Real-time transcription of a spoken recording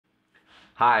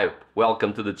Hi,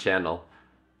 welcome to the channel.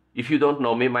 If you don't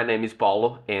know me, my name is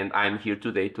Paulo and I'm here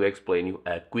today to explain you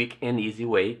a quick and easy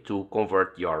way to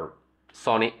convert your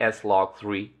Sony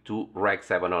Slog3 to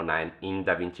rec709 in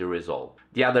Davinci Resolve.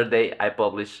 The other day I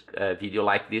published a video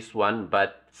like this one,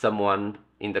 but someone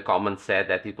in the comments said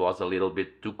that it was a little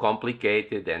bit too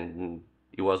complicated and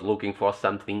he was looking for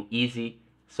something easy.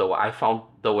 So I found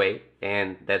the way,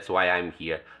 and that's why I'm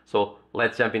here. So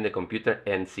let's jump in the computer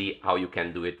and see how you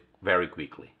can do it very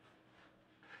quickly.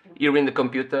 Here in the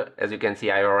computer, as you can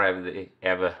see, I already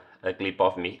have a clip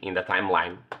of me in the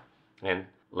timeline. And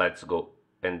let's go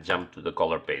and jump to the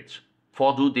color page.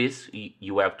 For do this,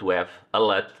 you have to have a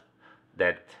LUT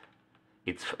that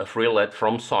it's a free LUT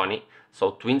from Sony. So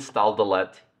to install the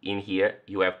LUT in here,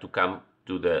 you have to come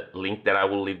to the link that I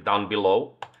will leave down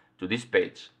below to this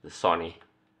page, the Sony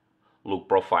look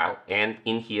profile, and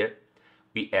in here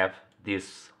we have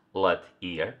this LUT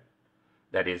here,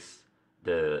 that is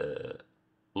the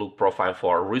look profile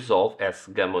for Resolve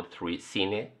S3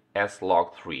 Cine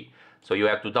Slog3. So you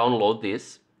have to download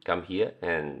this, come here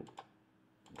and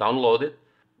download it.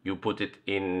 You put it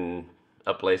in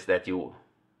a place that you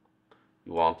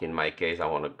want. In my case, I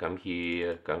want to come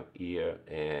here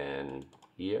and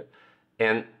here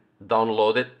and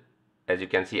download it. As you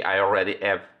can see, I already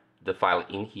have the file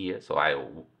in here, so I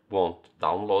won't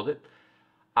download it.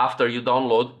 After you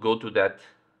download, go to that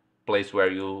place where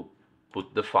you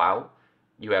put the file.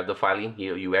 You have the file in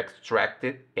here, you extract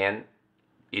it, and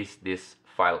is this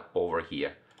file over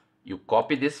here. You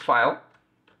copy this file,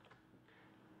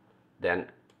 then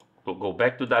go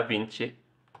back to DaVinci,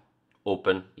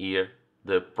 open here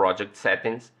the project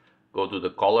settings, go to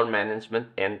the color management,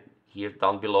 and here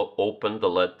down below open the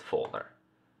LUT folder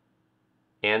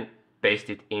and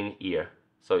paste it in here.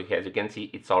 So as you can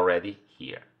see, it's already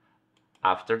here.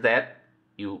 After that,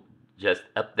 you just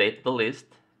update the list,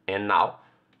 and now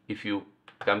if you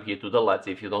come here to the LUTs,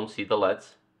 if you don't see the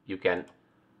LUTs, you can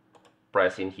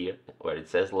press in here where it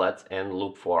says LUTs and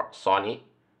look for Sony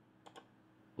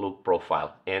look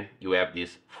profile, and you have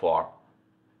these 4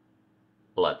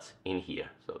 LUTs in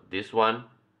here. So this one,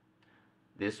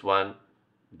 this one,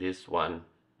 this one,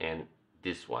 and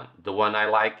this one. The one I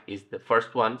like is the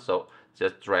first one, so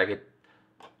just drag it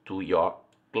to your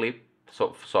clip,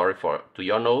 to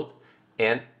your node,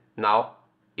 and now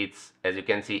it's, as you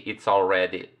can see, it's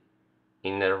already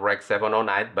in the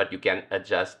rec709, but you can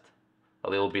adjust a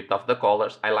little bit of the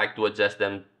colors. I like to adjust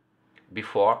them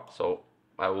before, so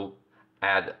I will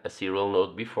add a serial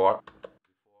node before,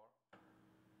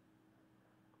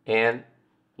 and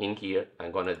in here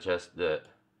I'm gonna adjust the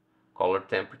color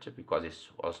temperature because it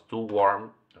was too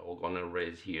warm. I'm gonna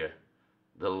raise here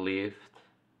the lift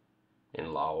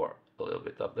and lower a little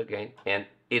bit of the gain, and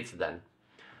it's done.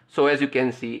 So as you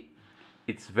can see,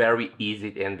 it's very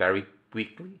easy and very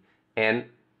quickly, and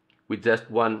with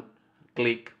just one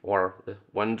click or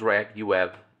one drag, you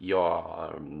have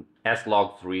your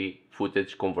Slog3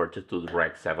 footage converted to the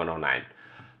rec709.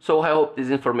 So I hope this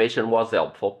information was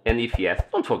helpful, and if yes,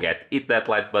 don't forget, hit that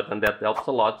like button, that helps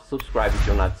a lot. Subscribe if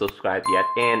you're not subscribed yet,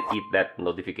 and hit that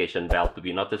notification bell to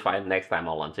be notified next time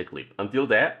I launch a clip. Until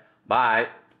there, bye!